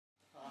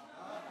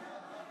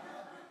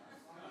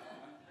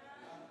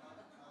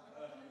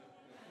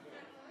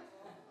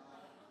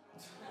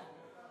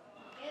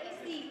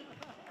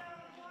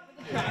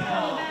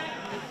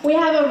We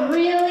have a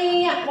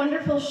really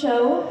wonderful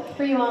show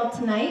for you all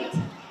tonight.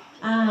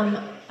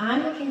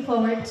 I'm looking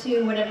forward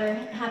to whatever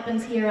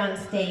happens here on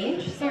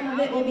stage. Some of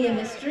it will be a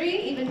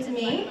mystery, even to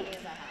me.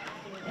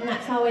 And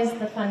that's always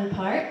the fun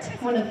part,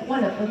 one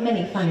of the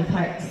many fun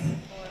parts.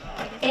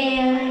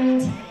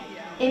 And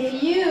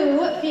if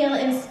you feel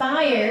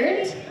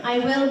inspired, I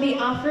will be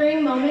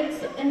offering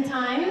moments in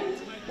time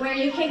where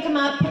you can come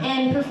up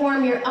and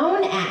perform your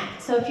own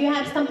act. So if you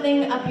have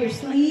something up your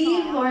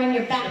sleeve or in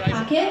your back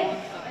pocket,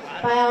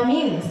 by all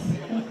means,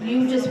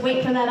 you just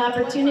wait for that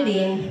opportunity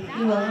and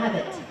you will have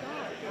it.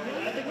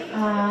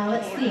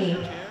 Let's see.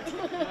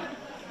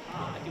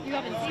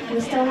 We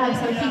still have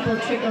some people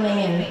trickling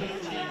in.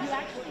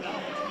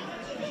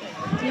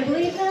 Do you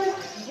believe them?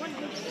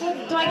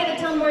 Do I get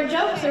to tell more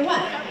jokes or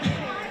what?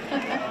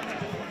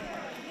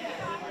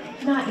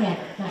 Not yet,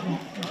 not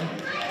yet.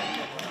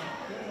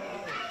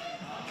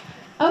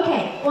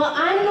 Okay, well,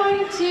 I'm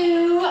going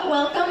to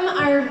welcome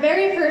our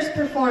very first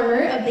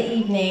performer of the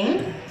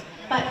evening.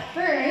 But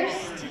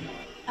first,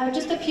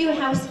 just a few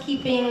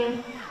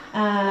housekeeping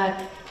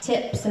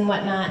tips and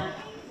whatnot.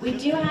 We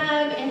do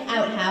have an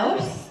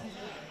outhouse.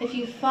 If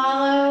you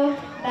follow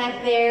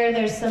back there,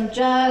 there's some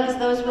jugs.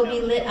 Those will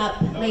be lit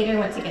up later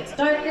once it gets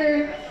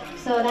darker.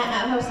 So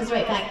that outhouse is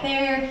right back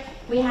there.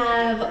 We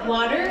have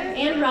water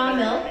and raw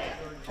milk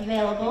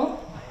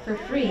available for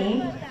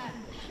free.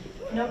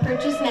 No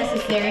purchase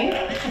necessary.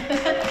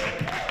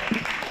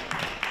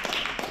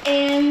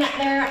 And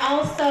there are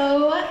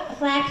also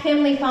Flack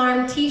Family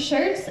Farm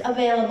t-shirts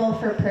available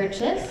for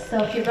purchase.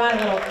 So if you brought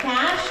a little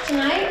cash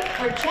tonight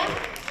or check,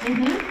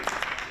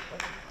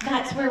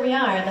 that's where we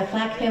are, the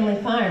Flack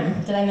Family Farm.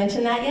 Did I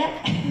mention that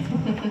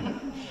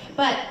yet?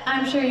 But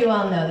I'm sure you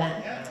all know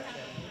that.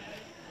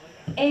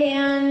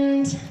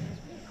 And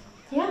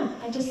yeah,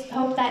 I just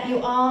hope that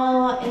you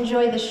all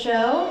enjoy the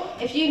show.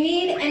 If you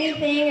need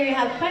anything or you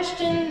have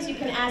questions, you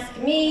can ask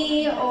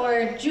me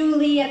or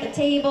Julie at the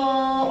table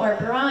or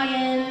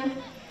Brian.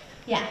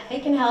 Yeah, they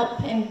can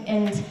help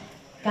and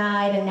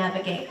guide and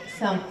navigate.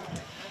 So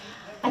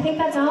I think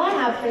that's all I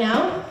have for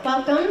now.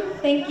 Welcome,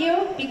 thank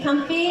you, be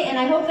comfy, and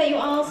I hope that you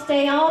all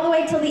stay all the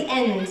way till the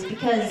end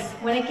because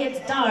when it gets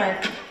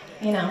dark,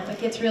 you know, it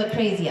gets real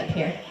crazy up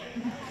here.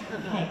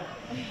 Okay,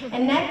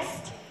 and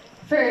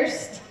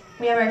first,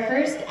 we have our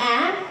first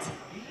act,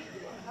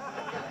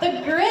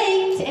 the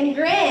great and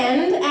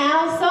grand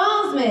Al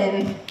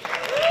Salzmaan.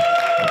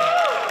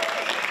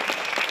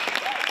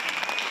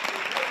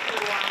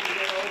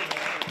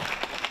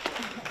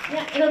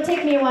 Yeah, it'll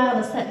take me a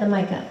while to set the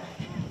mic up.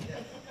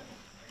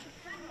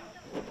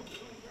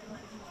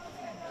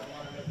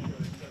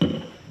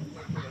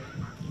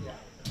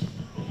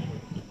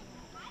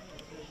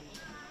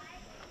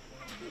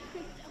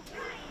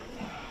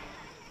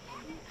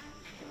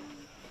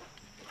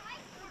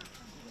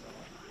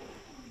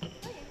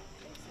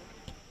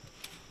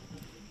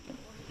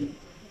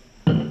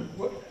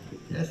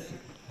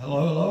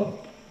 Hello?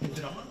 Is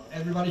it on?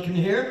 Everybody can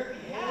hear?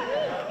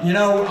 Yeah. You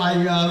know,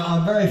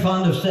 I'm very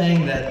fond of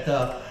saying that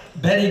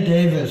Betty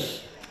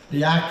Davis,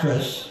 the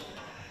actress,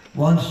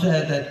 once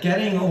said that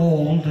getting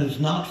old is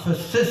not for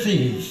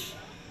sissies.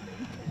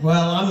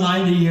 Well, I'm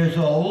 90 years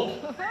old.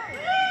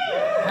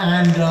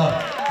 And,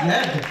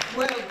 yeah,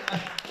 well,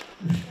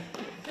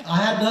 I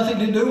had nothing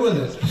to do with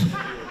it.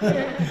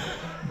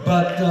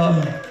 But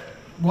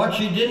what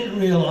she didn't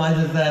realize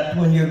is that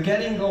when you're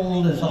getting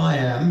old as I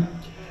am,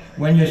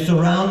 when you're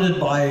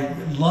surrounded by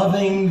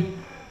loving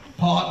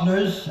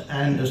partners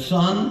and a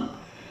son,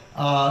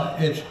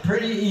 it's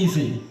pretty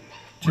easy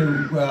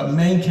to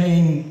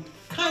maintain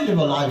kind of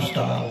a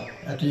lifestyle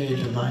at the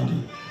age of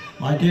 90.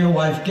 My dear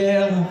wife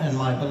Gail and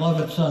my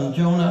beloved son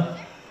Jonah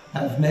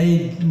have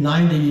made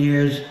 90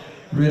 years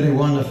really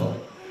wonderful.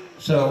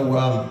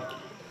 So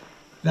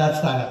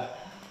that's that.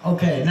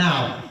 Okay,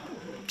 now,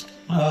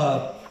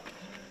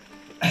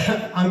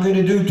 I'm going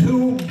to do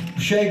 2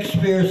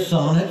 Shakespeare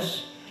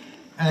sonnets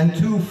and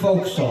 2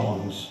 folk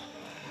songs.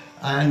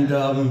 And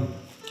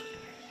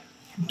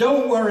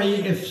don't worry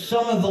if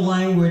some of the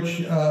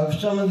language,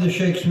 some of the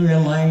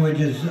Shakespearean language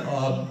is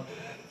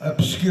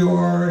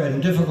obscure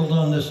and difficult to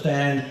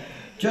understand.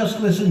 Just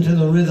listen to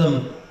the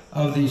rhythm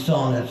of these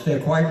sonnets. They're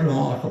quite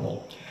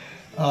remarkable.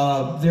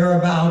 They're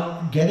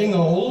about getting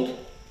old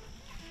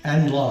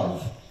and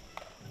love.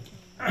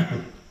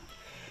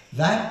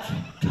 That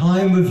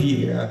time of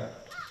year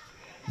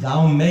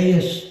thou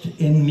mayest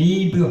in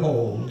me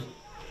behold,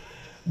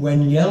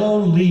 when yellow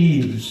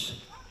leaves,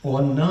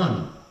 or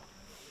none,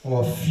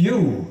 or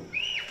few,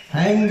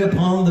 hang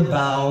upon the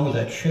bough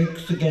that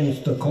shakes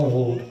against the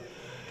cold,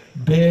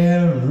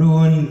 bare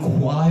ruined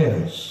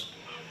choirs,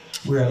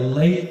 where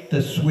late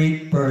the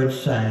sweet bird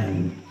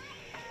sang.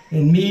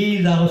 In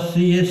me thou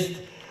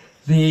seest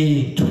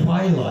the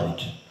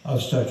twilight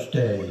of such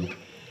day,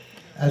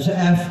 as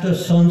after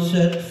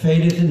sunset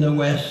fadeth in the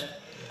west,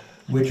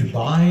 which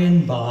by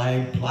and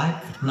by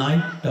black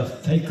night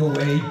doth take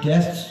away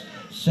death's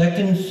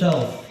second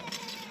self,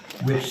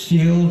 which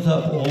seals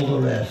up all the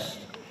rest.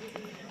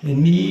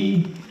 In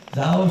me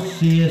thou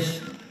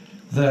seest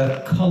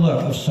the color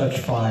of such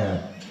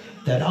fire,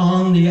 that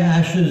on the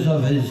ashes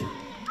of his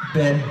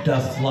bed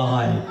doth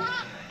lie,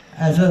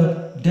 as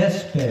a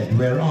deathbed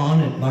whereon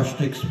it must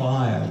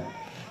expire,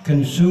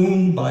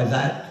 consumed by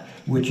that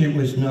which it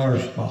was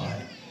nourished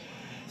by,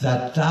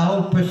 that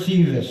thou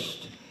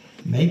perceivest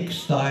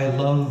makes thy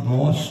love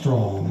more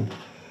strong,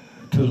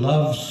 to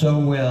love so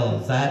well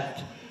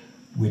that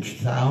which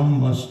thou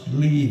must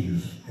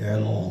leave ere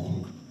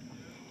long.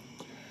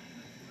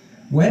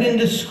 When in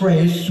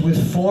disgrace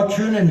with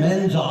fortune in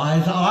men's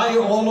eyes, I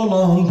all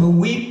alone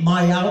beweep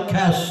my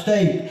outcast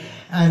state,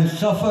 and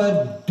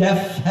suffer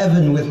deaf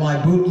heaven with my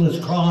bootless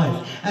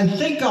cries, and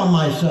think on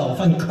myself,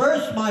 and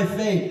curse my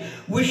fate,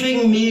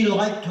 wishing me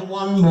like to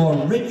one more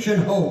rich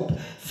in hope,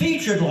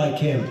 featured like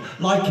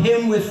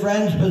him with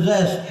friends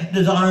possessed,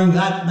 desiring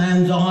that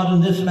man's art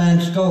and this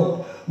man's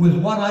scope, with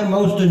what I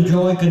most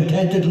enjoy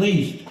contented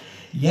least.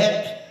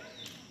 Yet,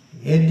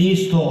 in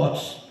these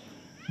thoughts,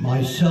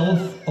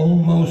 myself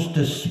almost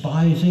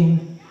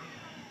despising,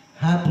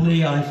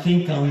 haply I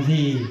think on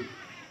thee,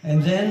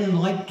 and then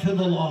like to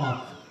the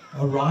lark,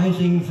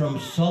 arising from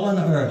sullen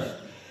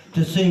earth,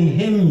 to sing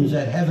hymns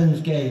at heaven's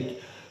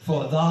gate,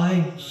 for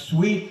thy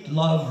sweet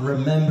love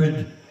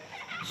remembered,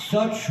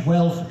 such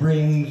wealth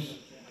brings,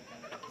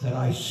 that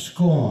I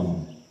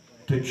scorn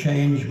to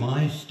change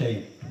my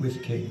state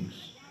with kings.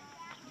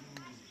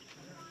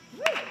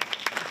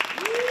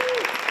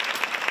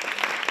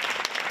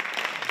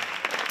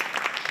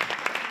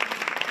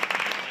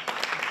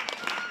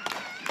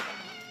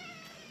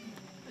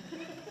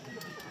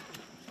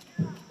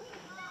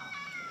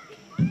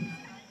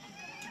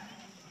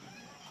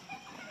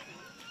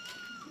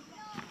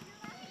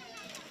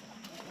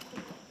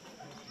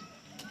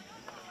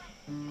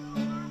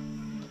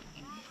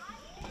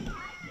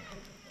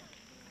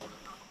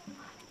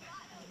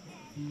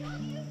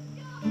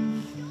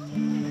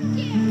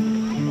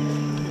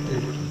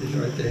 It's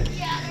right there.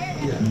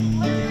 Yeah.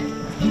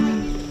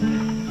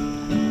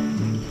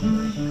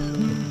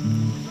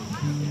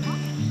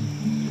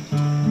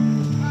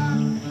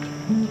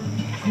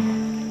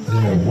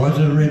 There was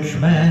a rich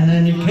man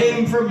and he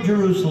came from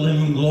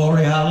Jerusalem.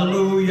 Glory,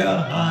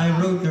 hallelujah, I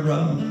wrote the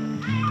rum.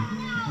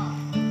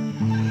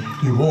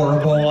 He wore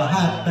a bowler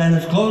hat and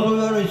his clothes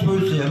were very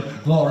spruce.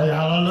 Glory,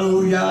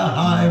 hallelujah,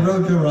 I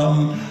wrote your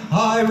rum.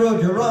 I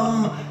wrote your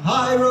rum,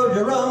 I wrote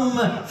your rum.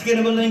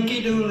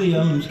 Skidamalinky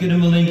doolium,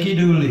 skidamalinky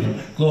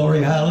doolium.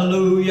 Glory,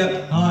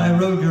 hallelujah, I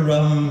wrote your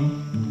rum.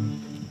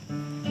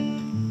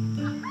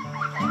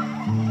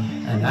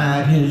 And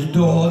at his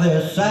door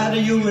there sat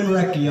a human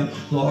requiem.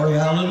 Glory,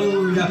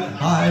 hallelujah,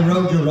 I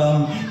wrote your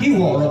rum. He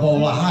wore a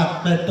bowler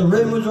hat that the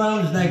rim was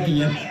round his neck.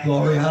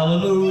 Glory,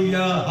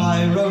 hallelujah,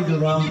 I wrote your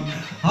rum.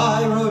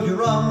 I wrote your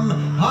rum,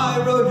 I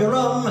wrote your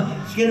rum.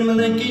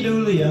 Skidamalinky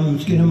doolium,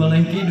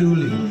 skidamalinky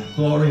doolium.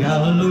 Glory,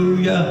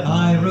 hallelujah,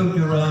 I wrote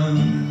your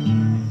rum.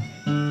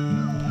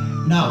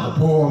 Now the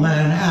poor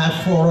man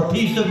asked for a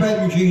piece of bread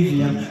and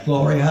cheese.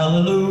 Glory,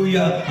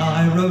 hallelujah,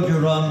 I wrote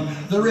your rum.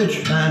 The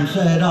rich man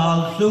said,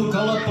 I'll soon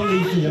call up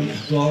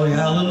police. Glory,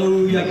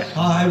 hallelujah,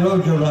 I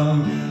wrote your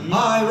rum.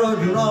 I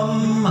wrote your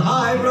rum,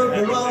 I wrote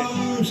your rum.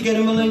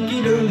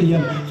 Skidamalinky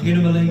doolium,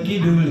 skidamalinky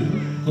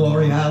doolium.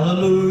 Glory,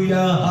 hallelujah,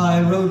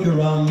 I wrote your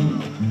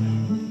rum.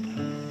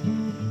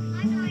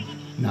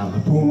 Now the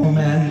poor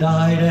man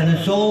died and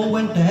his soul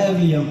went to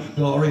heaven.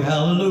 Glory,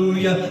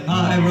 hallelujah,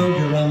 I wrote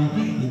your rum.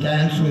 He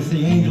danced with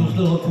the angels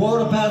till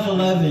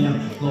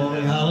 11:15.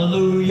 Glory,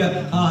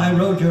 hallelujah, I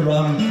wrote your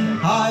rum.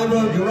 I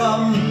wrote your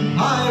rum,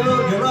 I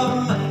wrote your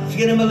rum.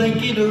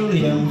 Skidamalinky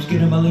doolium,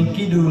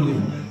 skidamalinky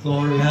doolium.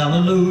 Glory,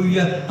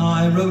 hallelujah,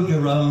 I wrote your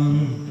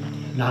rum.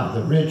 Now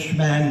the rich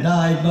man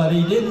died, but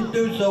he didn't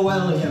do so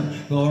well.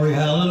 Glory,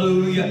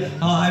 hallelujah,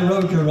 I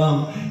wrote your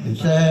rum.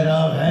 Instead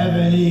of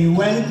heaven, he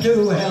went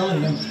to hell.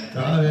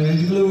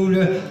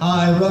 Hallelujah,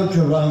 I wrote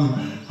your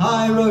rum.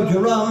 I wrote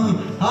your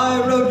rum, I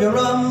wrote your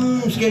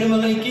rum.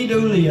 Skidamalinky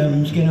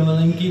doolium,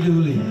 skidamalinky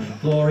doolium.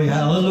 Glory,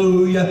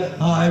 hallelujah,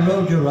 I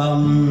wrote your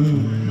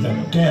rum. The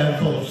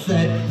devil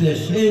said,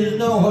 this is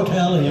no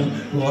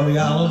hotelium. Glory,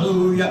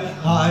 hallelujah,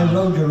 I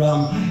wrote your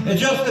rum.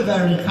 It's just a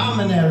very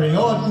commonary,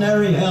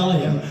 ordinary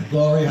hellium.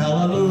 Glory,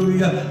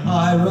 hallelujah,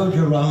 I wrote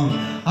your rum.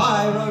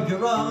 I wrote your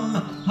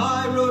rum,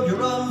 I wrote your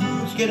rum.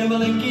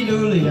 Skidamalinky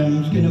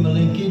doolium,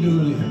 skidamalinky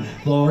doolium.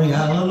 Glory,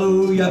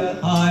 hallelujah,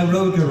 I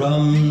wrote your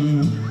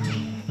rum.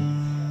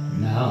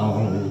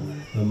 Now,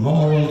 the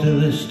moral to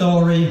this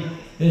story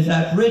is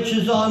that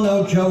riches are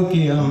no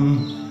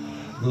jokium.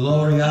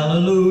 Glory,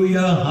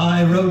 hallelujah,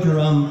 I wrote your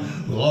rum.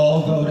 We'll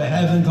all go to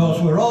heaven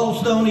cause we're all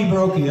stony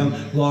brokium.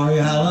 Glory,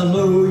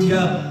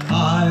 hallelujah,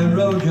 I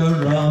wrote your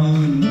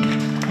rum.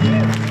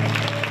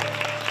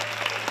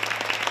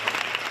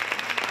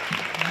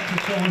 That's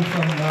a song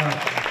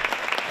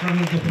from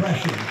the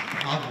Depression,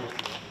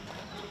 obviously.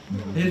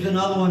 Here's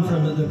another one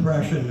from the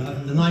Depression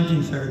of the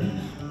 1930s.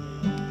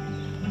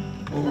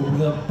 Oh,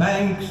 the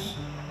banks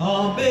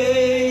are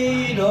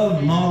made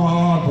of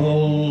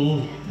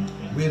marble,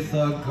 with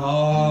a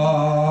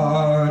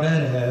guard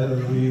at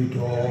every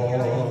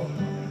door,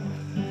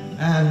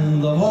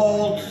 and the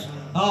vaults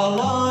are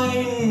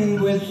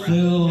lined with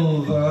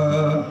silver,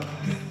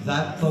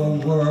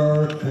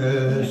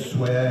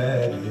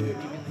 sweated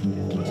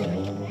for.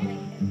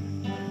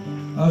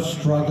 A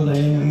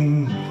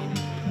struggling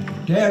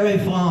dairy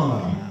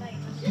farmer,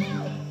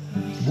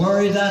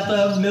 worried that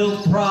the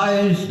milk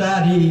price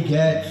that he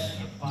gets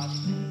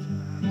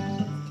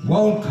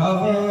won't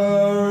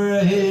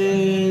cover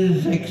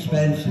his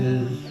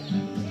expenses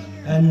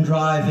and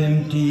drive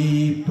him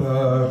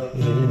deeper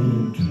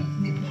into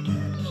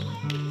debt.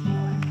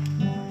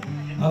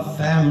 A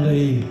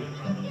family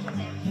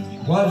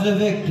was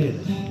evicted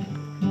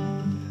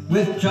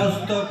with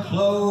just the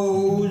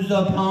clothes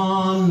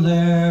upon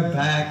their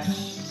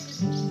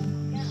backs.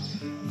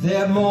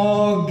 Their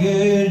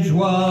mortgage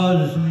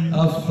was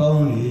a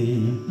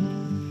phony,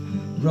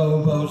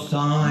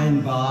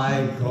 robo-signed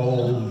by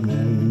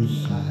Goldman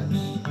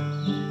Sachs.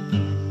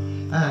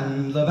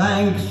 And the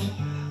banks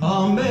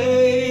are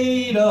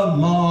made of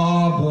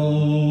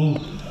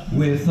marble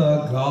with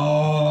a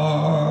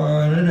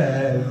guard at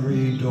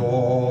every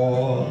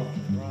door.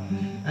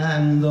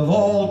 And the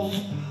vaults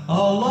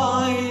are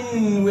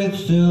lined with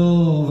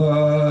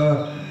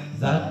silver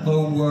that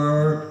the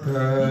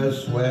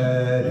workers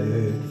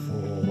sweated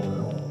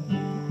for.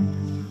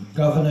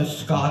 Governor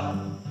Scott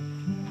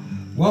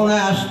won't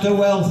ask the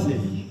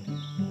wealthy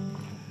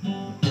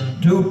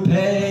to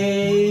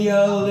pay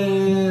a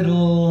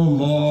little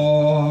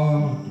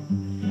more.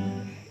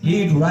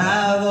 He'd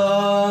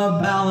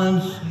rather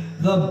balance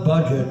the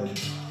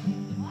budget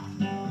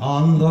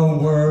on the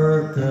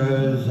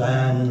workers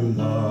and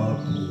the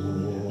poor.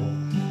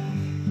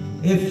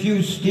 If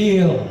you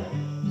steal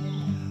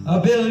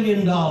 $1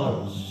 billion,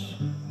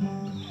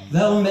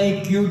 they'll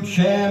make you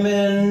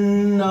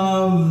chairman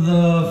of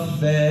the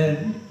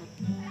Fed,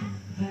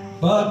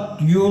 but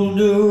you'll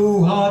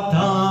do hard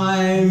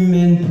time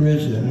in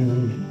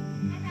prison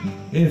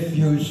if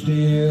you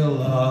steal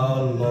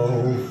a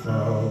loaf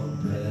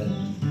of bread.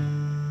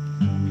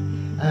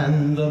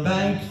 And the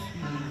banks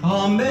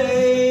are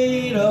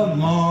made of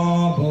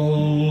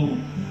marble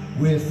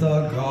with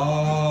a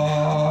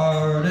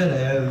guard at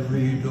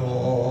every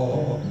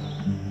door.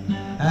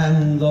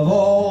 And the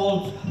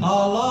vaults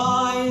are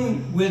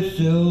lined with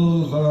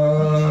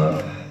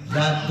silver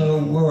that the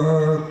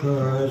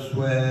workers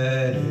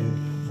sweated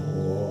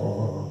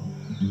for.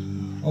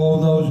 Oh,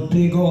 those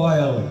big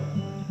oil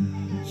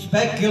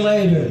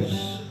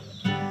speculators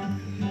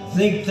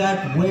think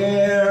that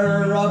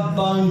we're a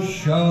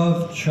bunch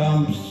of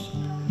chumps.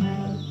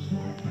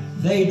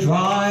 They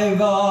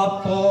drive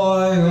up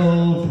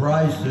oil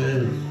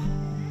prices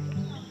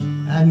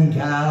and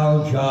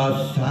gouge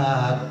us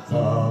at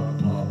the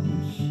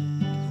pumps.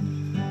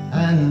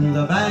 And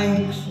the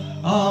banks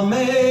are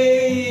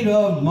made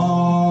of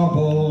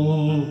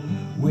marble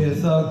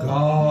with a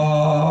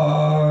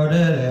guard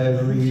at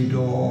every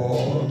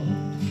door.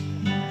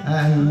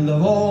 And the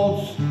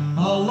vaults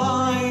are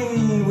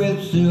lined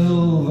with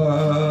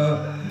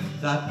silver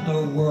that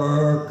the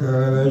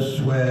workers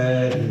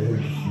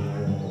sweated for.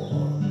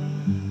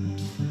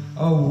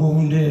 A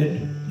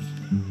wounded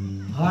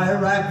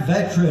Iraq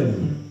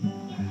veteran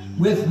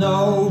with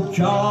no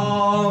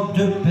job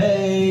to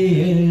pay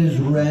his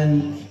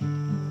rent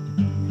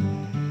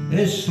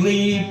is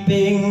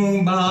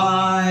sleeping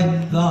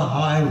by the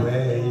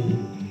highway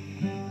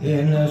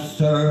in a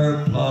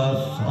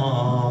surplus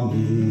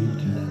army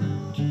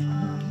tent.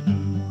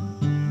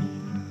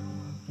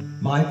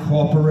 My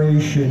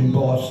corporation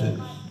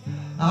bosses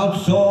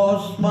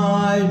outsourced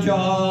my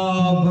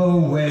job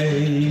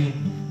away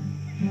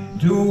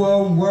to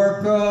a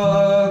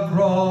worker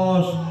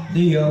across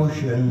the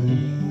ocean,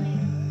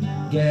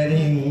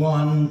 getting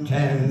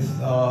 1/10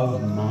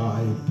 of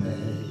my pay.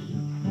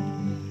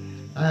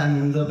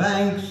 And the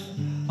banks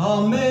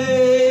are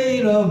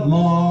made of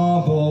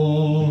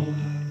marble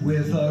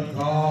with a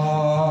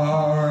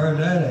guard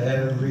at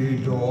every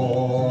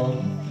door.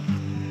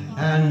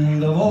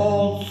 And the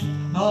vaults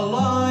are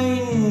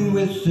lined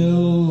with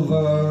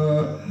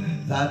silver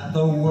that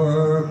the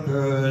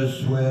workers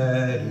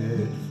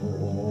sweated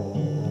for.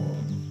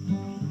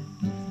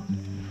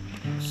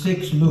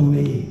 6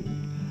 loony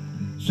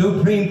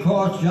Supreme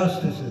Court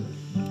justices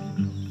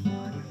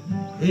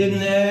in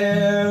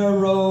their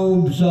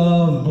robes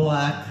of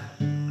black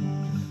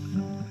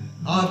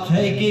are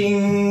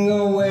taking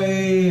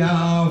away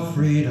our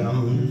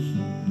freedoms.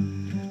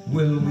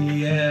 Will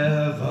we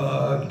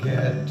ever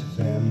get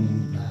them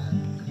back?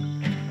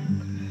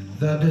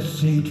 The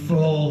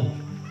deceitful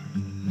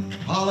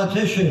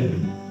politician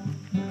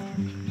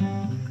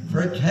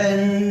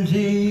pretends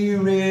he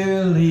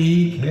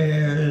really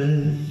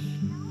cares,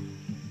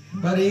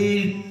 but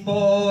he's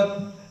bought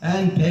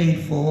and paid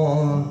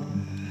for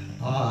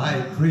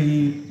by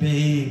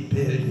creepy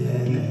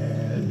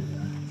billionaires.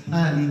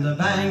 And the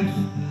banks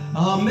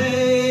are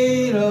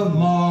made of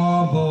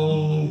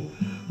marble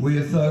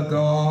with a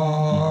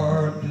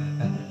guard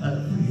at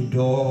every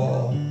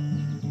door.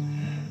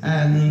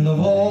 And the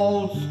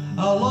vaults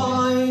are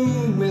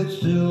lined with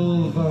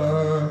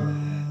silver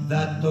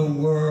that the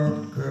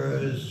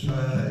workers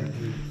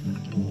sweated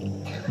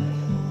for.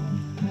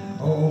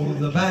 Oh,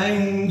 the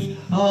banks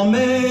are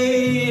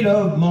made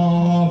of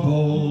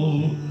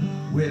marble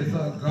with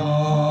a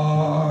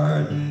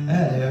guard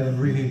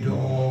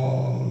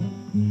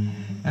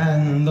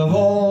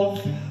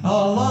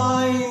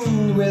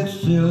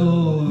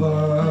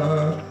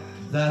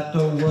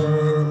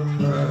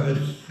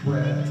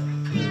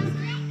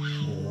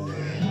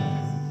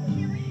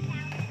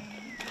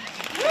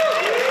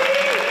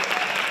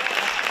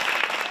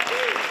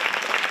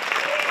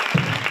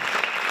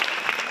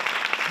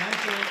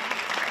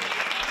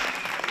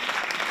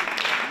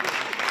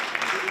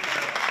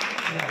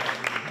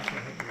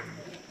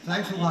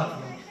Thanks a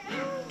lot.